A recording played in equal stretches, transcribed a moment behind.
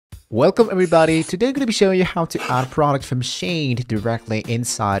Welcome everybody. Today I'm going to be showing you how to add products from Shein directly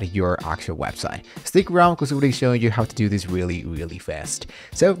inside your actual website. Stick around because I'm going to be showing you how to do this really fast.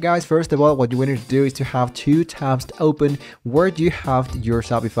 So guys, first of all, what you want to do is to have two tabs open where you have your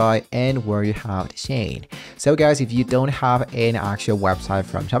Shopify and where you have Shein. So guys, if you don't have an actual website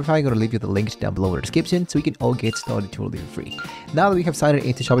from Shopify, I'm going to leave you the links down below in the description so we can all get started totally free. Now that we have signed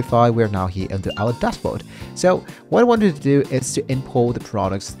into Shopify, we're now here into our dashboard. So what I wanted to do is to import the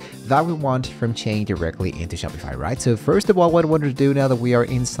products that we want from Shein directly into Shopify, right? So first of all, what I wanted to do now that we are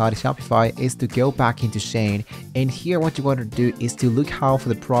inside Shopify is to go back into Shein, and here what you want to do is to look out for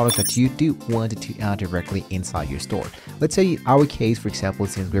the product that you do want to add directly inside your store. Let's say in our case, for example,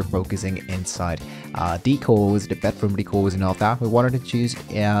 since we're focusing inside decors, the bedroom decors and all that, we wanted to choose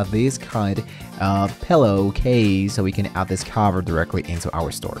this kind of pillow case so we can add this cover directly into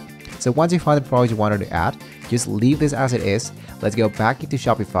our store. So once you find the product you wanted to add, just leave this as it is. Let's go back into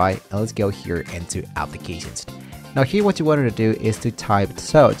Shopify and let's go here into applications. Now here what you wanted to do is to type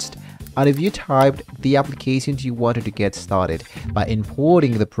searched. And if you typed the applications you wanted to get started by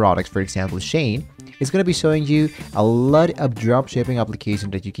importing the products, for example Shein, it's going to be showing you a lot of dropshipping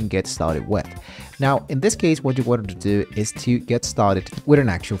applications that you can get started with. Now in this case, what you wanted to do is to get started with an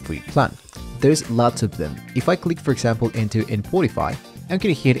actual free plan. There's lots of them. If I click for example into Importify, I'm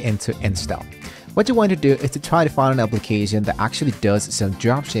going to hit into install. What you want to do is to try to find an application that actually does some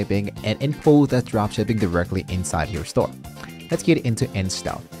dropshipping and import that dropshipping directly inside your store. Let's get into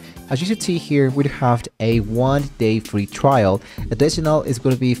install. As you should see here, we have a 1-day free trial. Additional is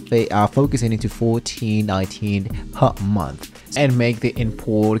going to be focusing into $14.19 per month and make the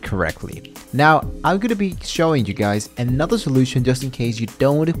import correctly. Now, I'm going to be showing you guys another solution just in case you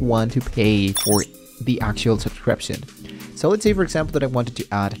don't want to pay for the actual subscription. So let's say for example that I wanted to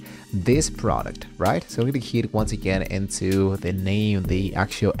add this product, right? So I'm going to hit once again into the name, the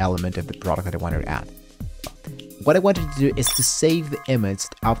actual element of the product that I wanted to add. What I wanted to do is to save the image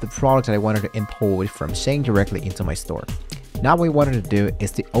of the product that I wanted to import from Shein directly into my store. Now what we wanted to do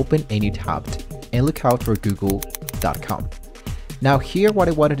is to open a new tab and look out for google.com. Now here what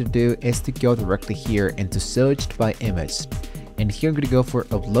I wanted to do is to go directly here into searched by image. And here I'm going to go for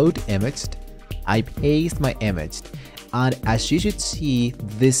upload image. I paste my image. And as you should see,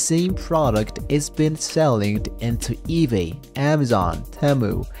 the same product is been selling into eBay, Amazon,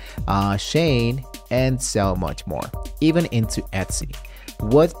 Temu, Shein, and so much more, even into Etsy.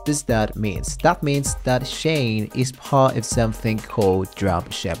 What does that mean? That means that Shein is part of something called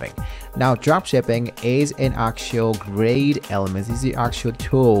dropshipping. Now, dropshipping is an actual great element. It's the actual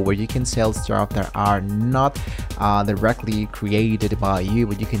tool where you can sell stuff that are not directly created by you,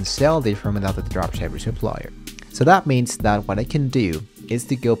 but you can sell them from another dropshipper supplier. So that means that what I can do is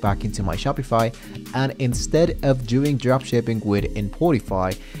to go back into my Shopify, and instead of doing dropshipping with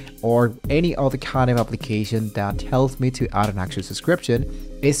Importify or any other kind of application that tells me to add an actual subscription,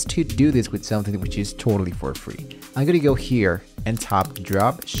 is to do this with something which is totally for free. I'm going to go here and tap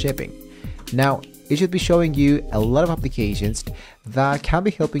Dropshipping. Now it should be showing you a lot of applications that can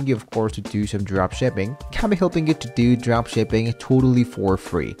be helping you, of course, to do some drop-shipping, can be helping you to do drop-shipping totally for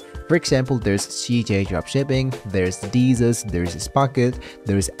free. For example, there's CJ Dropshipping, there's Jesus, there's Spucket,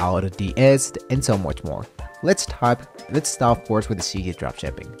 there's AutoDS, and so much more. Let's start of course with the CJ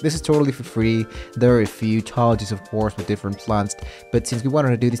Dropshipping. This is totally for free. There are a few charges of course with different plans, but since we wanted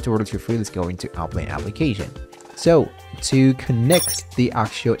to do this totally for free, let's go into Upload application. So to connect the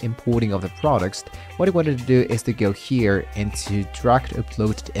actual importing of the products, what I wanted to do is to go here and to drag to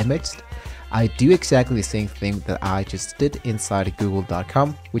upload the image. I do exactly the same thing that I just did inside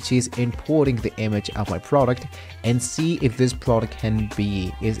google.com, which is importing the image of my product and see if this product can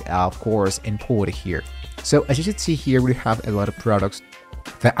be, of course, imported here. So as you should see here, we have a lot of products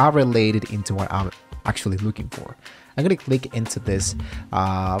that are related into what I'm actually looking for. I'm going to click into this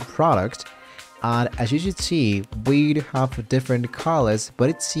product. And as you should see, we have different colors,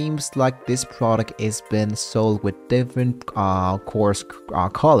 but it seems like this product is been sold with different colors.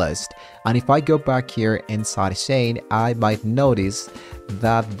 And if I go back here inside Shein, I might notice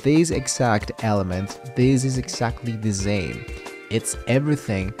that this exact element, this is exactly the same. It's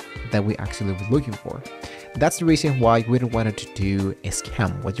everything that we actually were looking for. That's the reason why we don't want to do a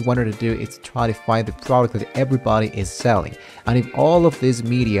scam. What you wanted to do is try to find the product that everybody is selling. And if all of these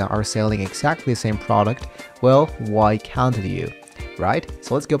media are selling exactly the same product, well, why can't you, right?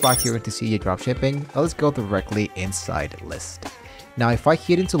 So let's go back here to see your dropshipping. Let's go directly inside list. Now, if I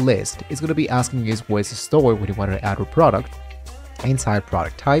hit into list, it's going to be asking you where's the store when you want to add a product. Inside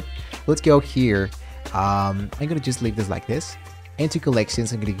product type, let's go here. I'm going to just leave this like this. Into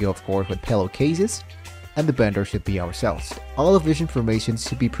collections, I'm going to go, of course, with pillowcases. and the vendor should be ourselves. All of this information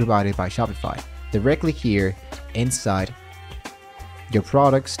should be provided by Shopify directly here inside your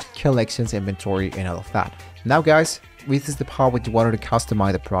products, collections, inventory, and all of that. Now guys, this is the part where you wanted to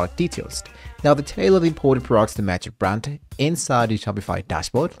customize the product details. Now the tail of the imported products to match your brand inside the Shopify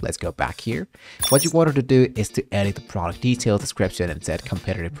dashboard. Let's go back here. What you wanted to do is to edit the product detail description and set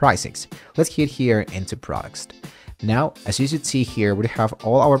competitive pricings. Let's hit here into products. Now, as you should see here, we have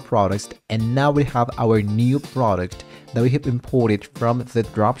all our products, and now we have our new product that we have imported from the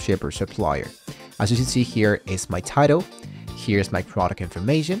dropshipper supplier. As you should see here is my title, here's my product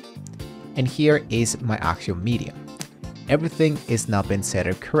information, and here is my actual media. Everything is now been set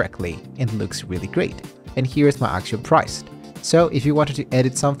up correctly and looks really great. And here is my actual price. So if you wanted to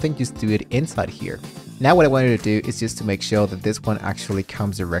edit something, just do it inside here. Now what I wanted to do is just to make sure that this one actually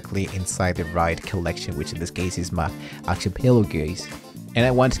comes directly inside the right collection, which in this case is my actual pillowcase. And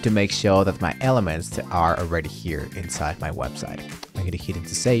I wanted to make sure that my elements are already here inside my website. I'm going to hit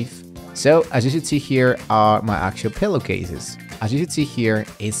into save. So as you should see here are my actual pillowcases. As you should see here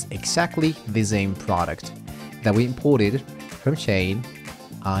is exactly the same product that we imported from Shein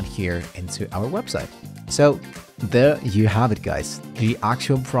and here into our website. So there you have it, guys. The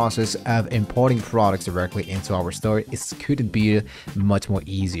actual process of importing products directly into our store couldn't be much more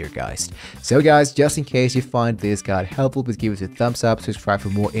easier, guys. So guys, just in case you find this guide helpful, please give us a thumbs up, subscribe for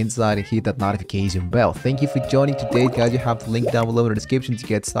more insight, and hit that notification bell. Thank you for joining today, guys. You have the link down below in the description to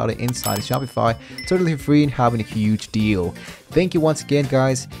get started inside Shopify, totally free and having a huge deal. Thank you once again,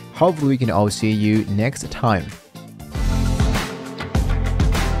 guys. Hopefully we can all see you next time.